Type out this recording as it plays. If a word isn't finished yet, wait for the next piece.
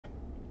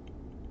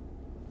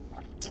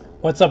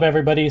What's up,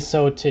 everybody?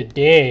 So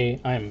today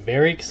I'm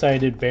very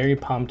excited, very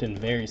pumped, and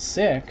very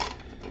sick.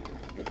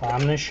 I'm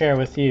going to share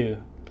with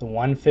you the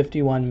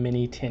 151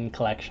 mini tin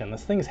collection.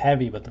 This thing's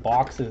heavy, but the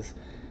box it's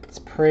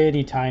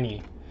pretty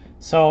tiny.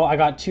 So I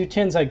got 2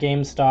 tins at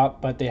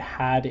GameStop, but they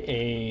had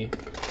a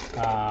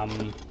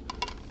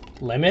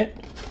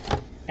limit.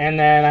 And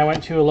then I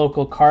went to a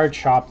local card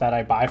shop that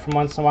I buy from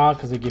once in a while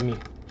because they give me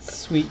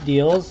sweet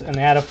deals. And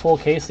they had a full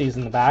case of these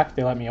in the back.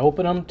 They let me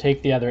open them,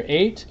 take the other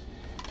 8.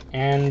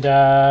 And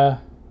yeah,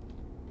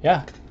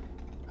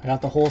 I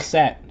got the whole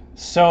set.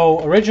 So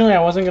originally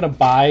I wasn't going to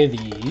buy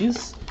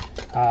these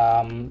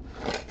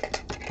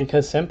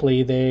because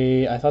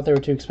simply I thought they were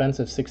too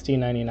expensive,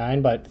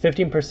 $16.99, but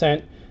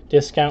 15%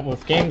 discount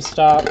with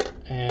GameStop,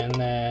 and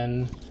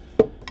then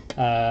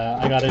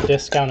I got a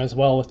discount as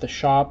well with the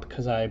shop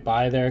because I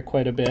buy there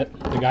quite a bit.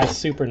 The guy's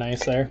super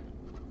nice there.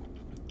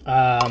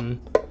 So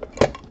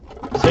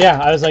yeah,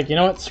 I was like, you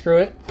know what, screw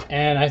it.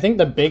 And I think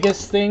the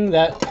biggest thing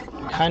that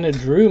kind of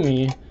drew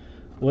me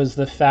was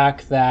the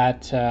fact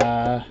that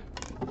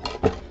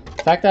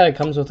it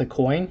comes with a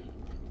coin.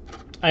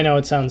 I know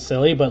it sounds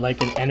silly, but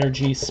like an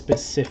energy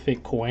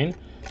specific coin.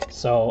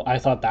 So I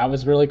thought that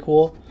was really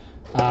cool.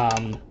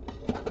 And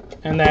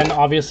then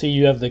obviously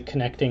you have the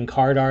connecting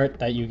card art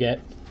that you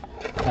get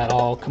that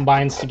all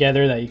combines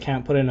together that you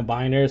can't put in a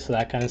binder, so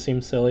that kind of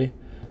seems silly.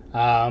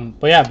 But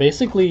yeah,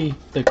 basically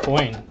the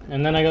coin.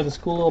 And then I got this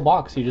cool little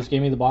box. You just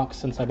gave me the box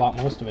since I bought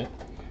most of it.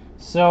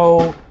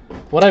 So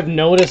what I've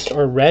noticed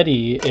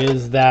already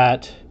is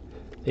that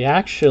they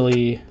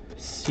actually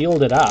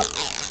sealed it up.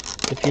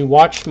 If you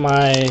watched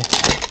my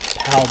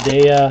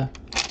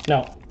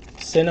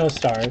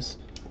Sinnoh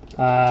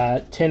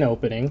tin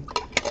opening,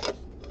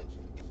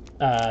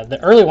 the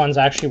early ones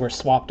actually were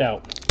swapped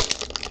out.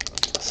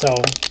 So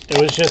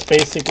it was just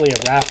basically a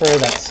wrapper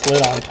that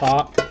slid on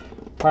top.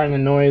 Pardon the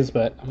noise,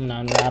 but I'm gonna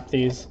unwrap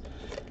these.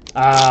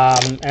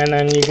 And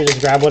then you can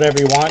just grab whatever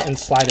you want and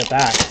slide it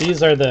back.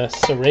 These are the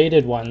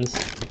serrated ones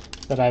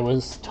that I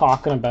was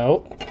talking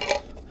about.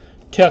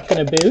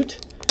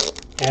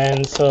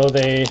 And so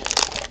they're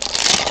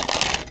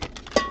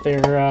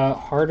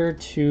harder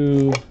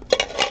to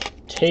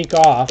take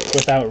off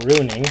without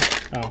ruining.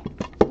 Oh,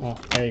 well,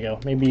 there you go.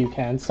 Maybe you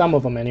can. Some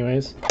of them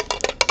anyways.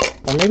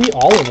 Or maybe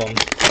all of them.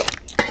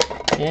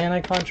 And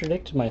I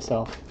contradicted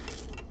myself.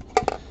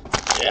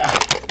 Yeah.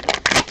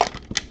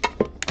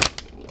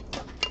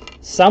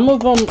 Some of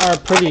them are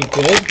pretty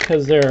good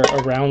because they're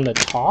around the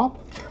top.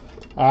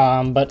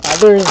 But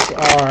others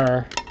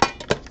are,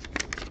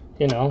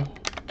 you know,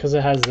 because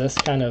it has this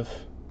kind of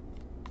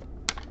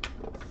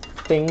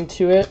thing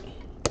to it.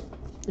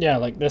 Yeah,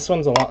 like this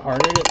one's a lot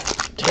harder to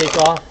take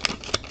off.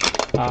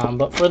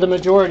 But for the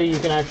majority, you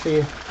can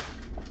actually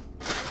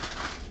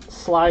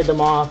slide them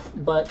off,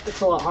 but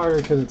it's a lot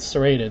harder because it's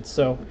serrated.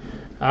 So,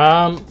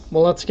 well,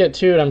 let's get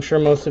to it. I'm sure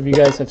most of you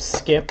guys have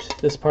skipped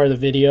this part of the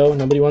video.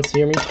 Nobody wants to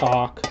hear me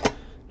talk.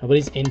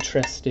 Nobody's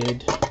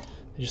interested.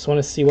 They just want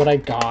to see what I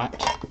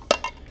got.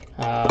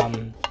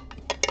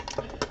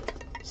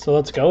 So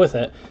let's go with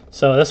it.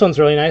 So this one's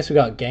really nice. We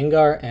got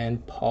Gengar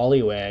and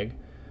Poliwag.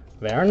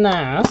 Very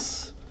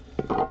nice.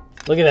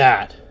 Look at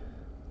that.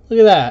 Look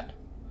at that.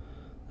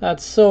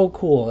 That's so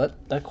cool.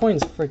 That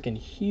coin's freaking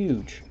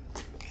huge.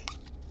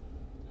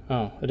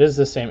 Oh, it is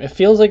the same. It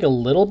feels like a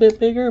little bit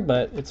bigger,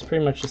 but it's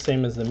pretty much the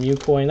same as the Mew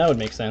coin. That would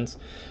make sense.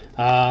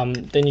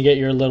 Then you get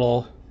your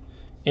little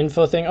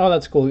info thing. Oh,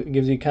 that's cool. It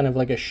gives you kind of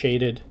like a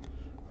shaded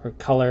or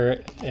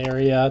color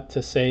area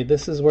to say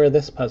this is where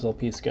this puzzle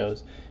piece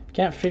goes. If you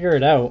can't figure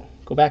it out,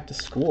 go back to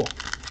school.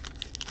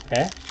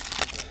 Okay?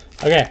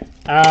 Okay.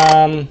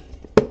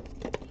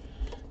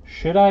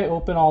 Should I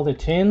open all the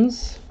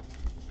tins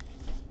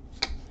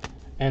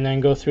and then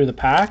go through the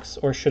packs,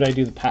 or should I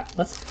do the pack?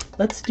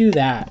 Let's do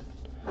that.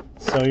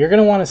 So you're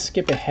gonna want to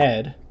skip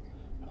ahead.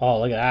 Oh,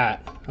 look at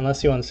that.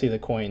 Unless you want to see the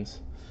coins.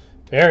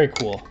 Very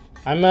cool.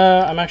 I'm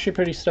actually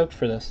pretty stoked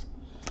for this.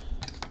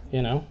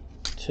 You know,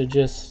 to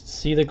just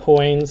see the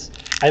coins.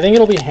 I think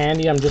it'll be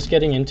handy. I'm just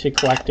getting into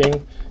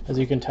collecting. As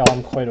you can tell,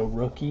 I'm quite a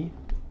rookie.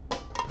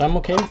 But I'm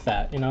okay with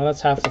that. You know,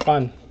 that's half the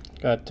fun.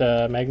 Got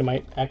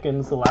Magnemite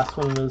Ekans. The last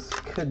one was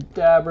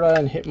Kadabra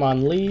and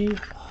Hitmonlee.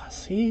 Oh,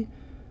 see?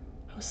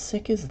 How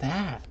sick is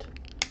that?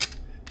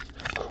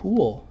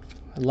 Cool.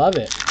 I love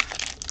it.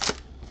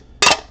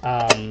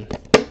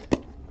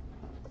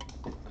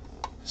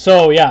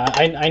 So yeah,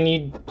 I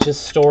need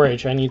just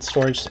storage. I need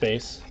storage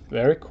space.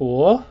 Very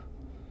cool.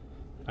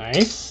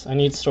 Nice. I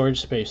need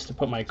storage space to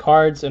put my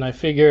cards, and I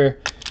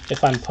figure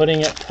if I'm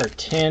putting it per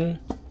tin,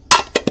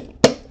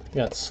 we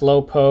got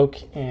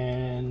Slowpoke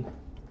and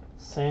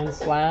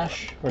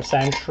Sandslash or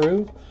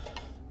Sandshrew,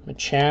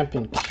 Machamp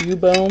and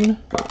Cubone.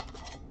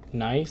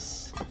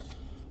 Nice.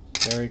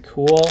 Very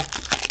cool.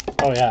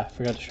 Oh yeah, I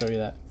forgot to show you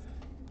that.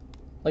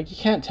 Like, you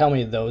can't tell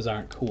me those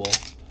aren't cool.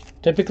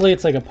 Typically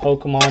it's like a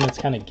Pokemon, it's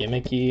kind of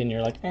gimmicky, and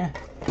you're like, eh.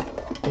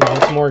 You know,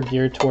 it's more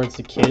geared towards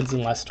the kids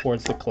and less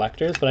towards the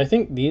collectors, but I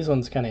think these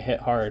ones kind of hit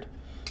hard.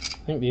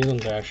 I think these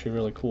ones are actually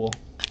really cool.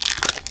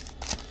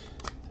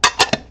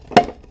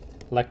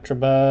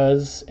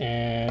 Electabuzz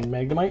and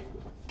Magnemite.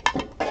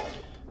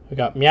 We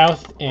got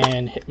Meowth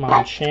and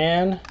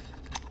Hitmonchan.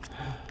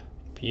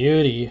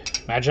 Beauty.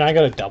 Imagine I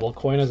got a double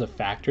coin as a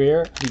factory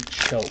error. I'd be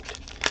choked.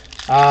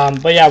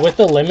 But yeah, with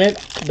the limit,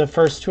 the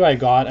first two I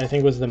got, I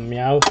think, was the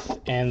Meowth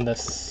and the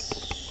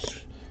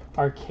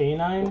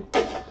Arcanine.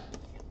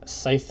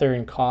 Scyther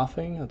and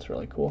Coughing. That's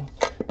really cool.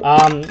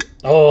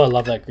 Oh, I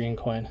love that green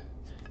coin.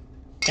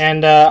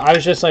 And I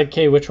was just like,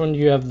 okay, which one do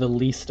you have the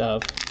least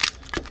of?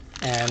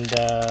 And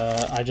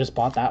I just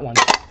bought that one.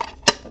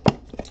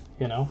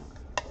 You know?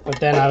 But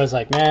then I was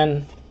like,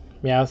 man,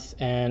 Meowth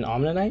and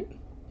Omnanite?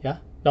 Yeah?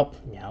 Nope.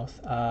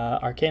 Meowth.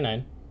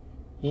 Arcanine.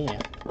 Yeah.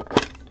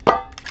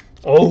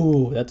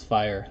 Oh, that's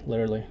fire,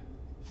 literally.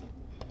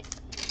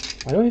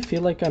 Why do I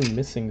feel like I'm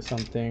missing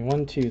something?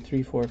 1, 2,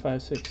 3, 4,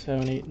 5, 6,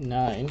 7, 8,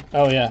 9.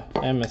 Oh yeah,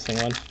 I'm missing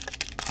one.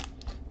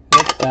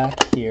 What's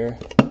back here?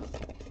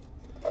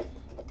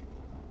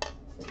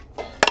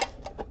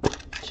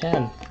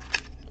 10.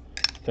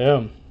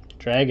 Boom.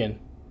 Dragon.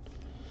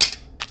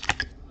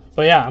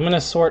 But yeah, I'm going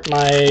to sort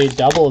my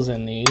doubles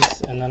in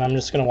these, and then I'm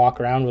just going to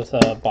walk around with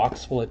a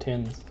box full of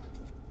tins.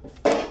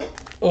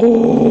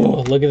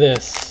 Oh, look at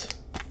this.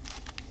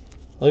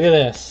 Look at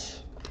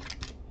this.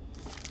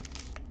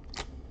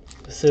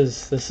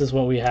 This is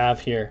what we have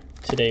here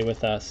today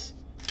with us.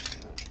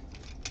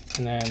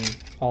 And then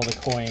all the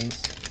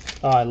coins.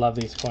 Oh, I love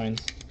these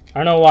coins. I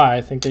don't know why.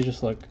 I think they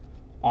just look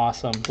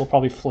awesome. They'll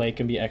probably flake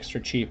and be extra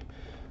cheap.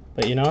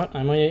 But you know what?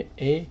 I'm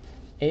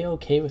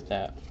a-okay with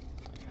that.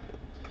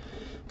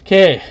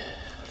 Okay,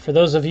 for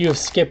those of you who've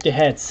skipped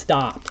ahead,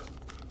 stop.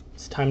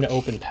 It's time to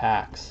open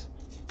packs.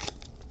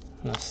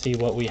 Let's see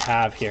what we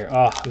have here.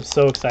 Oh, I'm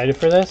so excited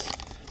for this.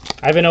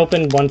 I haven't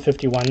opened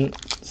 151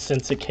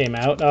 since it came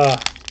out. Oh,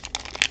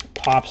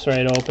 pops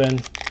right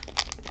open.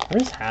 I'm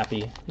just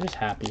happy. I'm just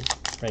happy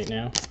right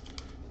now.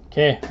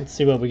 Okay, let's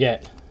see what we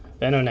get.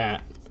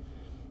 Venonat.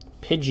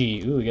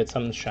 Pidgey. Ooh, we get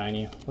something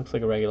shiny. Looks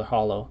like a regular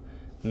holo.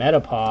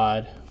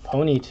 Metapod.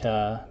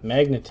 Ponyta.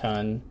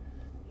 Magneton.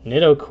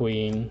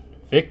 Nidoqueen.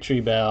 Victory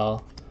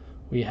Bell.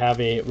 We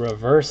have a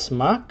reverse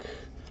Muck,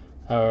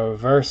 a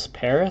reverse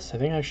Paris. I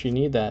think I actually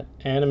need that.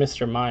 And a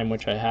Mr. Mime,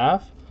 which I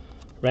have.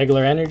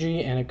 Regular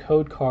energy and a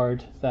code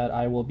card that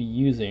I will be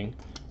using.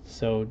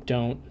 So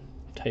don't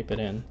type it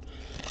in.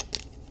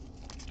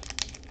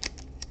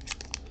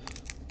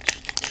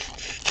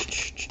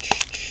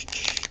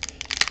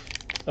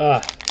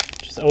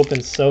 Just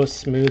opens so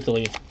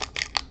smoothly.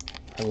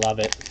 I love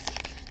it.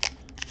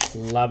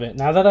 Love it.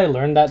 Now that I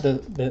learned that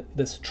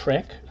this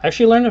trick, I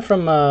actually learned it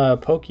from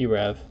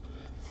PokeRev.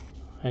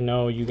 I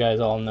know you guys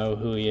all know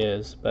who he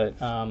is,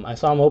 but I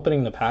saw him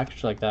opening the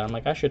package like that. I'm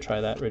like, I should try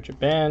that. Rigid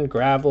Band,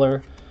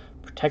 Graveler,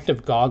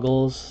 Protective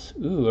Goggles,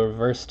 ooh, a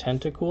reverse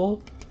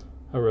Tentacool,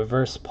 a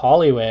reverse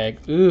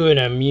Poliwag, ooh, and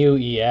a Mew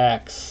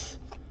EX.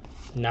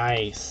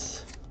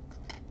 Nice.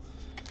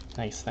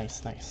 Nice,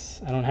 nice,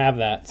 nice. I don't have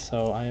that,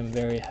 so I am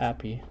very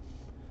happy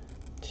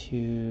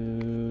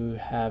to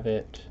have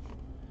it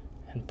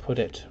and put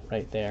it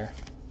right there.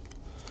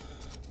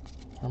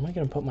 Where am I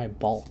going to put my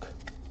bulk?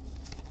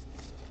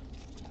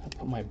 I'll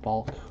put my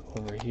bulk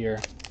over here.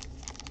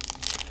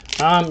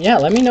 Yeah,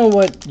 let me know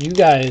what you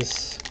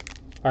guys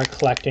are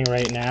collecting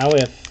right now.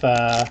 If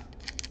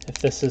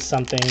this is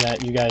something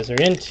that you guys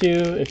are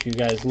into, if you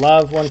guys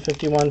love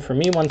 151. For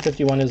me,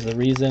 151 is the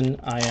reason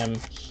I am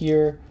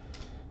here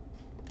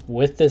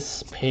with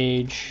this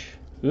page.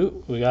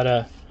 Ooh, we got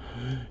a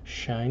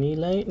shiny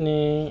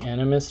lightning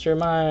and a Mr.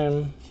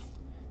 Mime.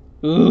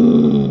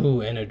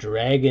 Ooh, and a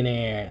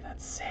Dragonair.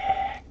 That's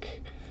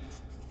sick.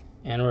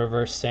 And a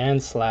reverse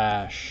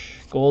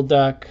Sandslash.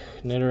 Golduck,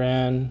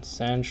 Nidoran,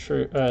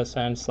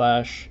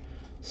 Sandslash,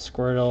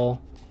 Squirtle,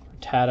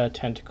 Rattata,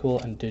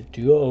 Tentacool, and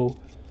Dodo.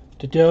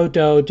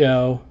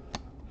 Dodo.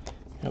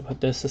 I'll put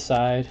this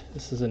aside.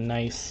 This is a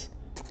nice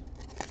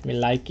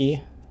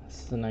Miliki.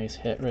 This is a nice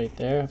hit right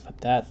there. Put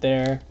that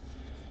there.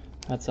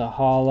 That's a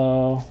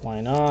holo.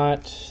 Why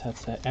not?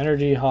 That's an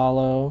energy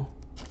holo.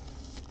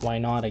 Why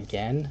not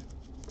again?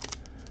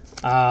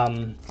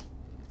 But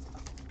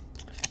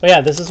yeah,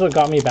 this is what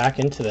got me back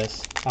into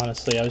this,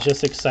 honestly. I was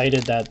just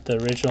excited that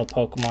the original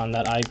Pokemon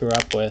that I grew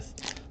up with,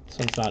 this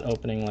one's not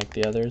opening like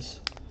the others.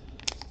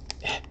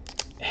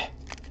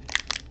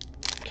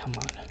 Come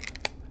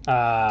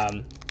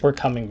on. We're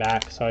coming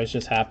back, so I was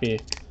just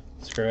happy.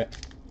 Screw it.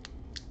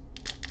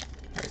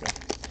 There we go.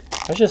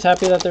 I was just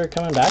happy that they were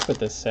coming back with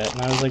this set,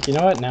 and I was like, you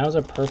know what? Now's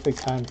a perfect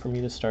time for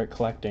me to start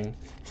collecting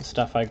the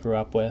stuff I grew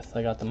up with.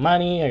 I got the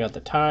money, I got the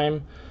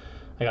time.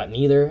 I got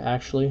neither,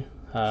 actually.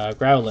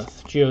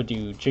 Growlithe,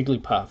 Geodude,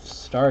 Jigglypuff,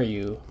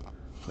 Staryu,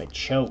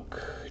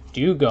 Machoke,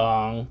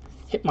 Dugong,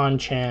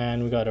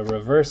 Hitmonchan. We got a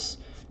reverse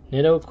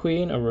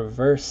Nidoqueen, a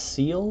reverse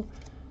Seal,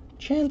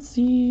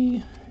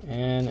 Chansey,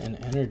 and an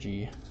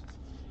energy.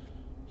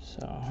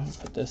 So I'll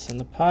put this in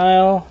the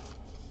pile.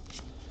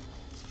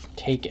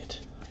 Take it.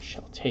 I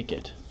shall take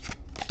it.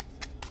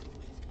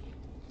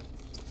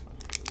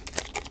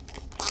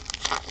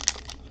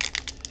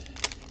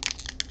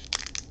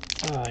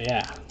 Oh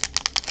yeah.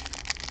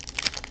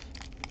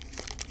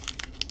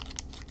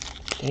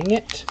 Dang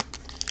it.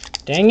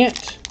 Dang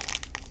it.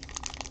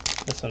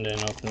 This one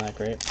didn't open that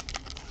great.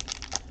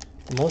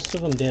 Most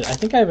of them did. I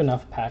think I have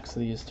enough packs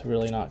of these to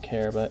really not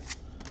care, but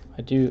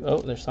I do. Oh,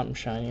 there's something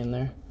shiny in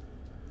there.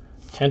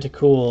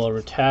 Tentacool,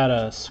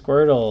 Rattata,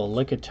 Squirtle,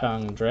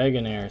 Lickitung,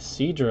 Dragonair,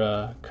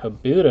 Seadra,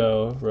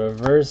 Kabuto,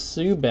 Reverse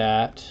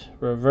Zubat,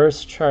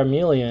 Reverse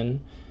Charmeleon,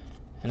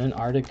 and an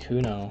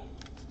Articuno.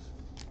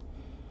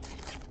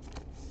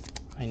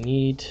 I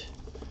need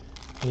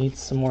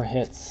some more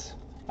hits.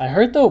 I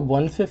heard the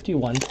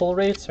 151 pull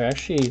rates are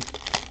actually,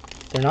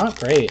 they're not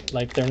great.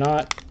 Like they're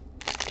not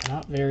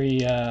very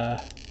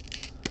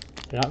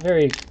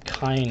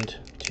kind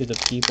to the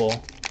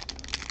people.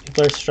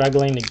 People are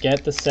struggling to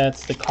get the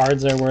sets. The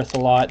cards are worth a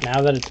lot.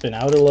 Now that it's been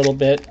out a little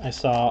bit, I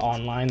saw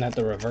online that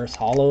the reverse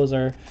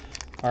holos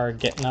are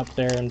getting up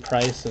there in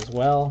price as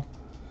well.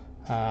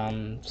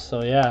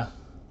 So yeah,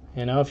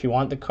 you know, if you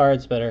want the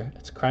cards better,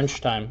 it's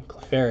crunch time.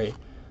 Clefairy,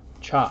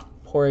 Chop,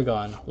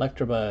 Porygon,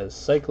 Electabuzz,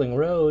 Cycling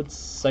Roads,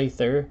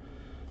 Scyther,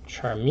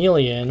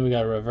 Charmeleon. We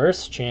got a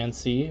reverse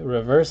Chansey,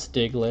 reverse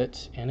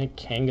Diglett, and a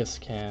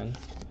Kangaskhan.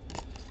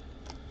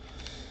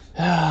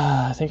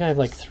 I think I have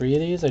like 3 of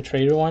these. I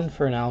traded one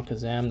for an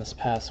Alakazam this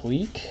past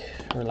week,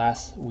 or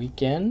last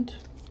weekend.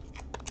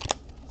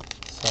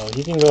 So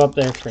he can go up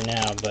there for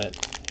now, but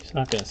he's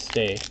not going to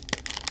stay.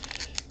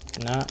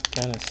 Not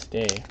going to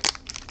stay.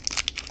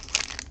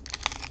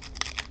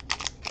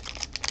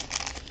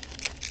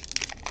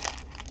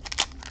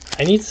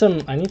 I need some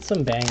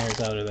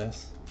bangers out of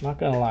this. I'm not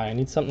going to lie, I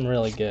need something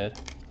really good.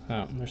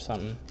 Oh, there's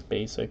something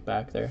basic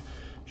back there.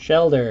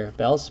 Shelder,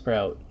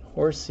 Bellsprout,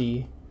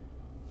 Horsey,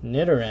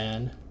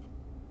 Nidoran,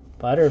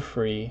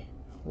 Butterfree,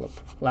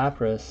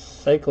 Lapras,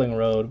 Cycling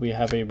Road. We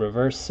have a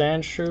reverse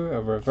Sandshrew,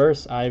 a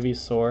reverse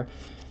Ivysaur,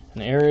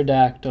 an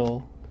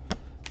Aerodactyl,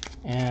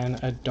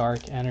 and a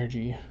Dark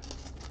Energy.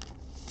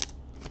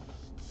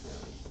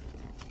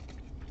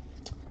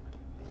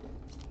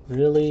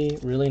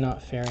 Really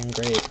not faring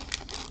great.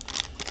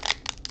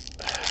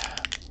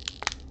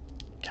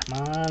 Come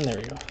on, there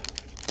we go.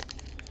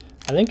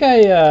 I think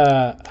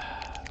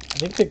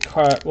the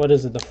card, what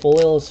is it, the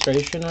full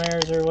illustration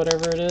rares or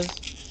whatever it is?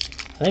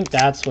 I think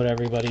that's what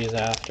everybody is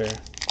after.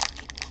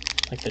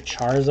 Like the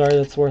Charizard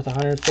that's worth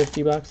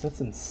 150 bucks?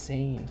 That's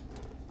insane.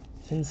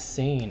 It's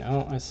insane.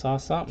 Oh, I saw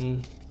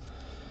something.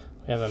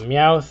 We have a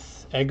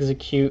Meowth,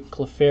 Execute,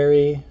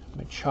 Clefairy,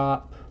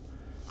 Machop,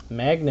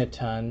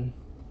 Magneton,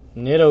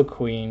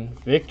 Nidoqueen,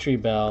 Victory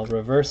Bell,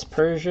 Reverse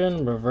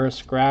Persian,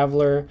 Reverse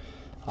Graveler,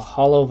 a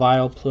Holo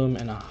Vileplume,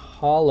 and a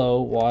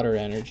Holo Water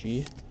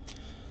Energy.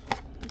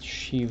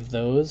 Sheave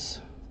those.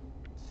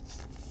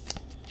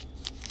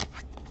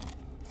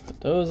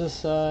 Put those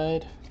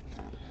aside.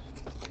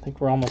 I think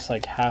we're almost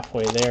like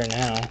halfway there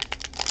now.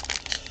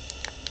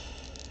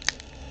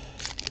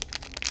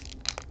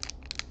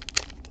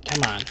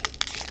 Come on.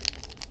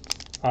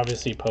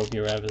 Obviously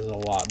Pokérev is a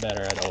lot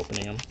better at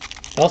opening them.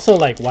 Also,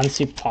 like, once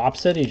he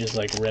pops it, he just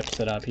like rips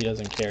it up. He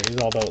doesn't care. He's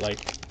all about like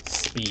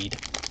speed.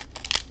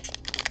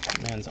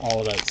 That man's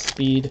all about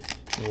speed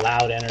and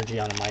loud energy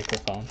on a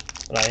microphone.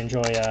 But I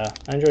enjoy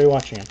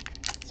watching him.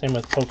 Same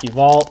with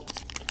Pokevault.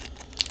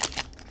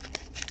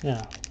 Yeah,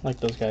 I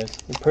like those guys.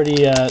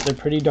 They're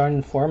pretty darn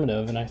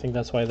informative, and I think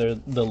that's why they're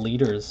the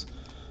leaders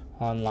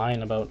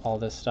online about all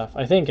this stuff.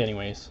 I think,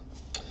 anyways.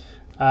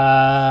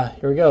 Here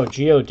we go.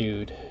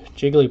 Geodude,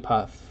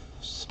 Jigglypuff,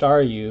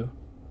 Staryu,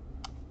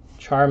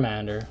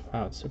 Charmander.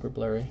 Wow, it's super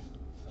blurry.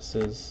 This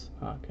is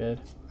not good.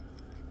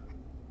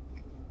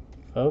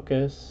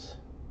 Focus.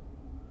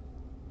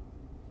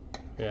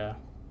 Yeah.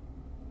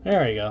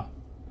 There we go.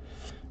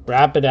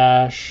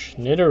 Rapidash,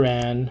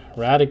 Nidoran,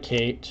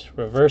 Raticate,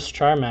 Reverse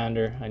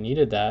Charmander. I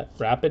needed that.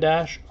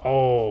 Rapidash.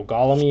 Oh,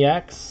 Golem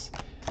EX.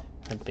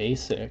 A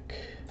basic.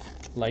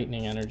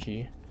 Lightning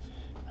Energy.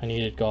 I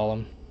needed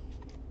Golem.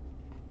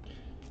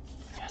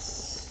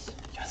 Yes.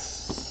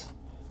 Yes.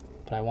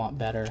 But I want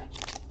better.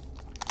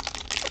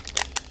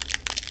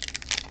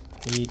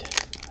 I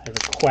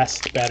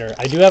request better.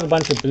 I do have a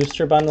bunch of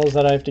booster bundles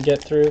that I have to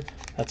get through.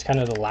 That's kind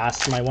of the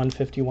last of my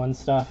 151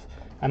 stuff.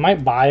 I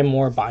might buy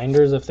more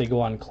binders if they go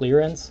on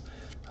clearance,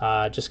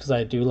 just because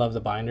I do love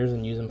the binders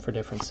and use them for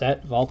different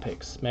set.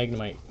 Vulpix,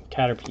 Magnemite,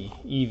 Caterpie,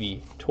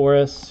 Eevee,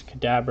 Taurus,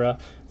 Kadabra,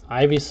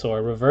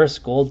 Ivysaur, Reverse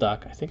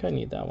Golduck. I think I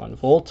need that one.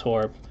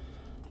 Voltorb,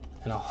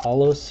 and a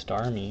Holo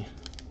Starmie.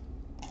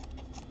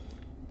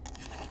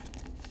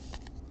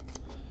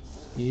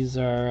 These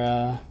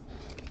are,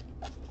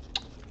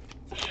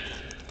 I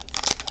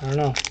don't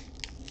know.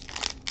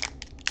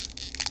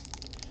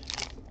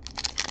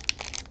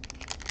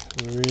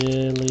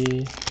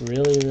 Really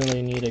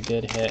need a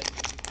good hit.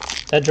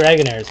 That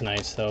Dragonair is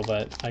nice though,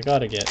 but I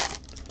gotta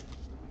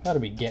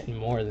be getting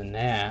more than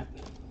that.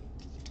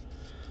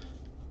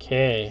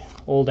 Okay,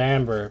 Old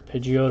Amber,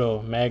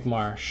 Pidgeotto,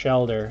 Magmar,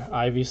 Shelder,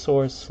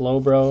 Ivysaur,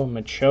 Slowbro,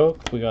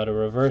 Machoke. We got a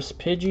reverse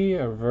Pidgey,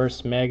 a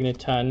reverse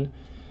Magneton,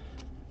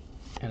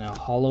 and a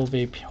Holo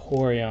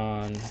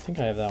Vaporeon. I think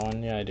I have that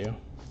one. Yeah, I do.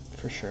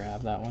 For sure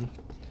have that one.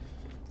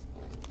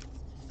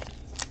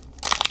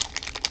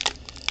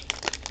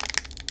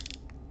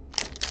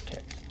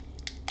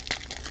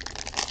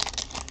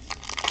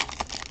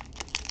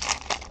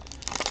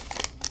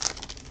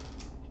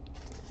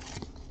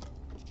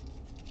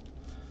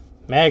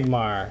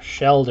 Magmar,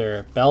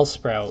 Shelder,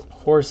 Bellsprout,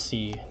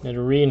 Horsey,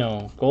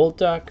 Nidorino,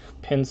 Golduck,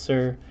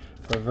 Pinsir,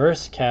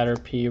 Reverse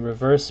Caterpie,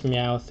 Reverse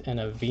Meowth, and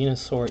a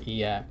Venusaur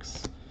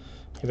EX.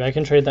 Maybe I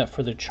can trade that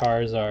for the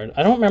Charizard.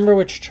 I don't remember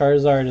which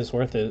Charizard is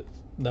worth it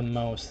the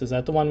most. Is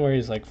that the one where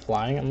he's like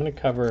flying? I'm going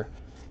to cover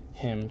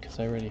him because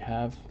I already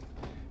have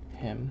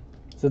him.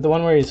 Is it the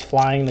one where he's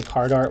flying, the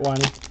card art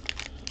one?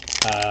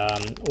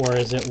 Or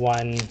is it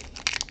one...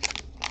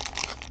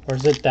 Or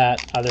is it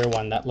that other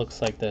one that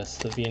looks like this,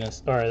 the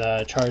Venus or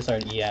the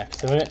Charizard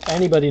EX? If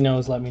anybody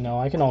knows, let me know.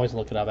 I can always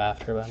look it up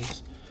after, but I'm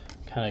just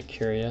kind of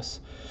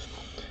curious.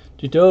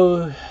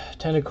 Dudo,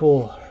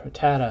 Tentacool,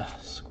 Rattata,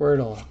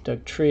 Squirtle,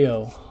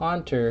 Dugtrio,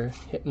 Haunter,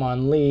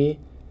 Hitmonlee,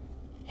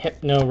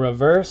 Hypno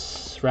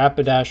Reverse,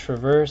 Rapidash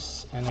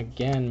Reverse, and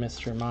again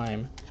Mr.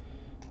 Mime.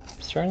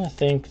 I'm starting to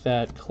think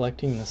that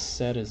collecting this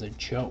set is a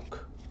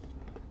joke.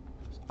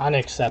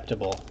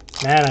 Unacceptable.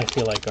 Man, I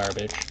feel like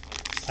garbage.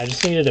 I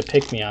just needed to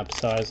pick me up,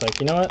 so I was like,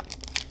 you know what?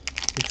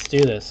 Let's do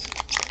this.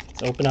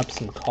 Let's open up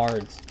some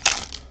cards.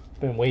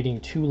 I've been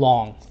waiting too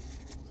long.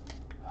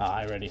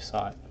 I already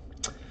saw it.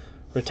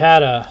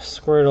 Rattata,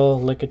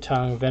 Squirtle,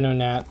 Lickitung,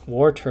 Venonat,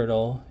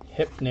 Wartortle,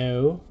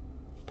 Hypno,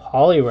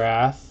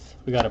 Poliwrath.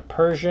 We got a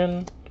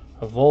Persian,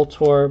 a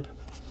Voltorb,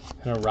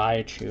 and a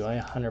Raichu. I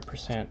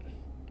 100%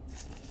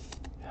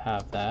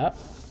 have that.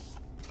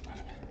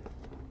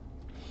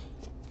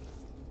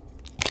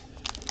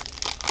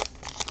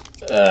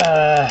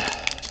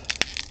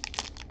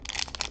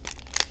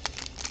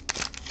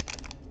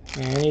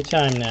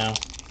 Anytime now.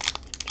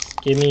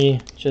 Give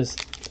me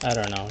I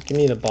don't know. Give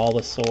me the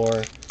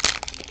Bulbasaur.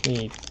 Give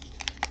me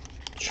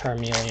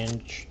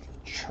Charmeleon.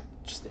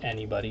 Just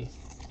anybody.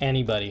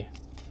 Anybody.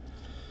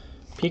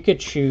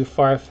 Pikachu,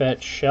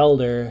 Farfetch,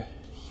 Shelder,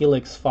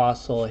 Helix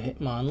Fossil,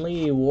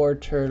 Hitmonlee,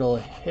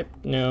 Wartortle,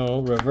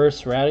 Hypno,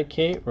 Reverse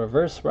Raticate,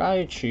 Reverse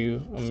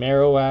Raichu, a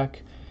Marowak,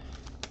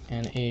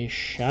 and a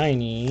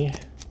shiny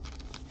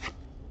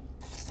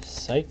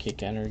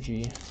Psychic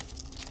Energy.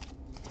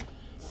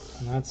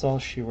 And that's all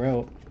she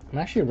wrote. I'm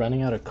actually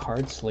running out of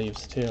card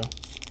sleeves too.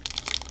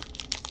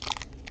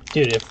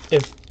 Dude,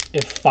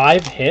 if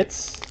 5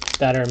 hits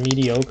that are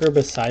mediocre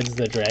besides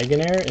the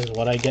Dragonair is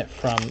what I get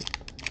from,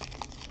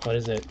 what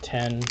is it,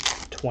 10,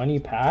 20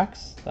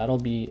 packs, that'll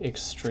be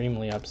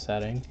extremely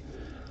upsetting.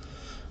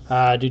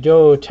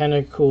 Dudo,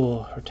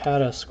 Tentacool,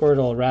 Rattata,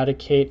 Squirtle,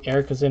 Raticate,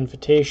 Erica's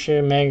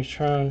Invitation,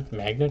 Magneton,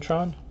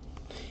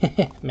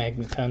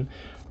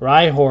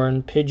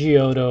 Rhyhorn,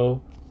 Pidgeotto,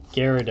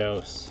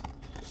 Gyarados.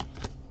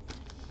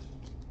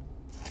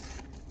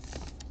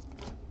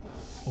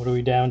 What are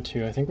we down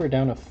to? I think we're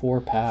down to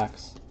 4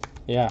 packs.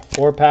 Yeah,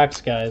 4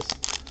 packs, guys.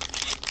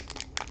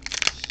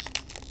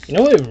 You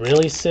know what would be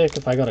really sick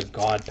if I got a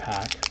God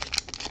pack?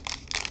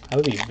 I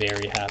would be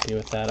very happy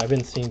with that. I've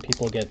been seeing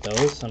people get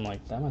those. I'm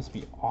like, that must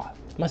be awesome.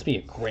 It must be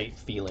a great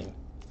feeling.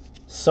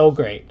 So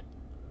great.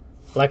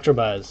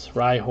 Electabuzz,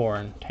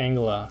 Rhyhorn,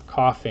 Tangela,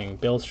 Coughing,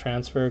 Bill's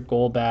Transfer,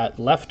 Golbat,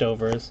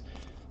 Leftovers,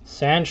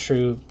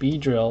 Sandshrew,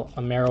 Beedrill,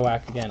 a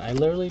Marowak again. I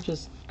literally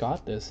just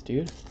got this,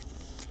 dude.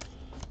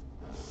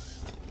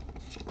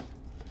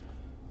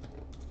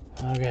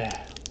 Okay.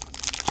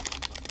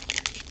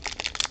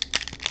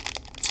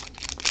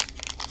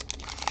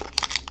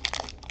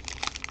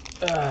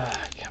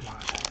 Come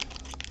on.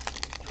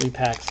 3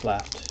 packs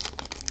left.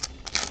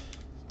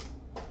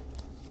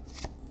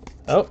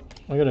 Oh,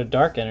 we got a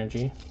Dark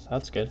Energy. So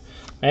that's good.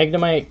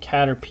 Magnemite,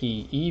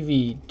 Caterpie,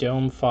 Eevee,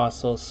 Dome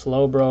Fossil,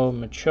 Slowbro,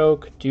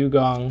 Machoke,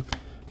 Dugong,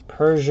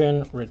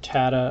 Persian,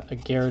 Rattata, a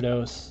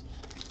Gyarados.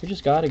 We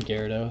just got a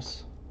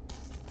Gyarados.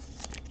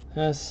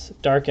 Yes,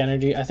 Dark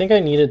Energy. I think I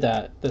needed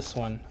that, this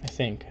one. I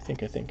think.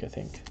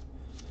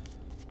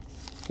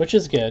 Which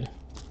is good.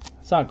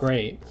 It's not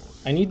great.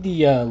 I need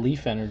the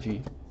Leaf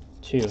Energy,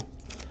 too.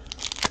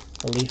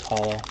 The Leaf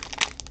Hollow.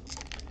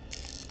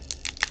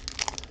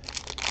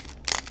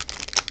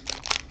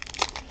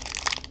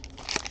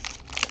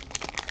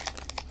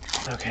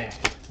 Okay.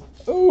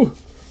 Ooh!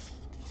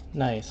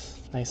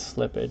 Nice. Nice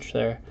slippage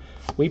there.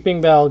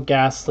 Weeping Bell,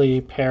 Ghastly,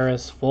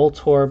 Paris,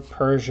 Voltorb,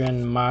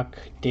 Persian, Muck,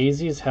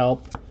 Daisy's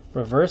Help,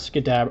 Reverse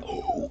Gadab.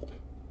 Oh!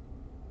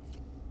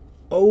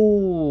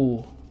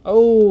 Oh!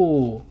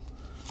 Oh!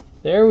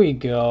 There we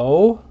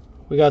go.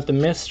 We got the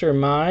Mr.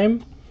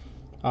 Mime,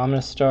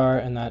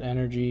 Omnistar, and that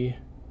energy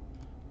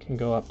can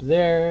go up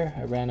there.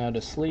 I ran out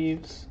of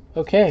sleeves.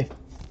 Okay.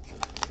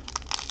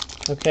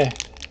 Okay.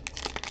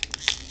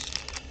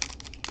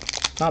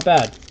 Not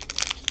bad.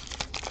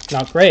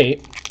 Not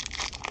great.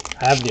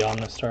 I have the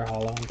Omnistar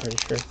Hollow, I'm pretty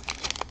sure.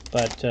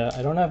 But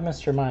I don't have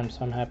Mr. Mime,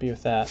 so I'm happy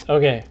with that.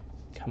 Okay.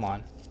 Come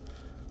on.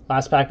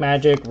 Last pack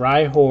magic.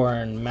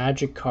 Rhyhorn,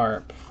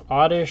 Magikarp,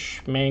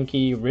 Oddish,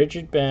 Mankey,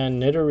 Rigid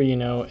Band,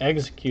 Nidorino,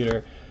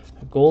 Executor,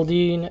 a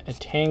Goldeen, a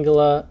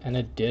Tangela, and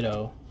a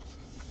Ditto.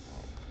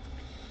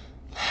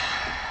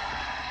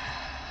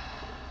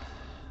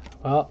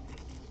 Well,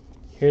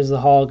 here's the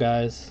haul,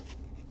 guys.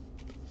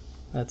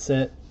 That's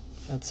it.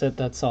 That's it.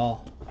 That's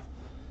all.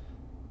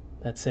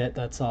 That's it.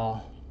 That's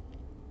all.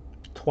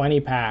 20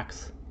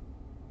 packs.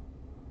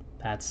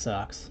 That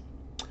sucks.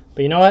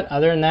 But you know what?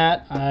 Other than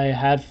that, I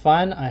had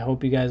fun. I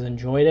hope you guys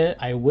enjoyed it.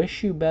 I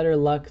wish you better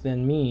luck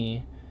than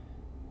me.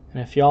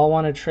 And if y'all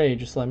want to trade,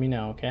 just let me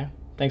know, okay?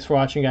 Thanks for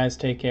watching, guys.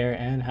 Take care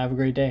and have a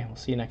great day. We'll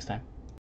see you next time.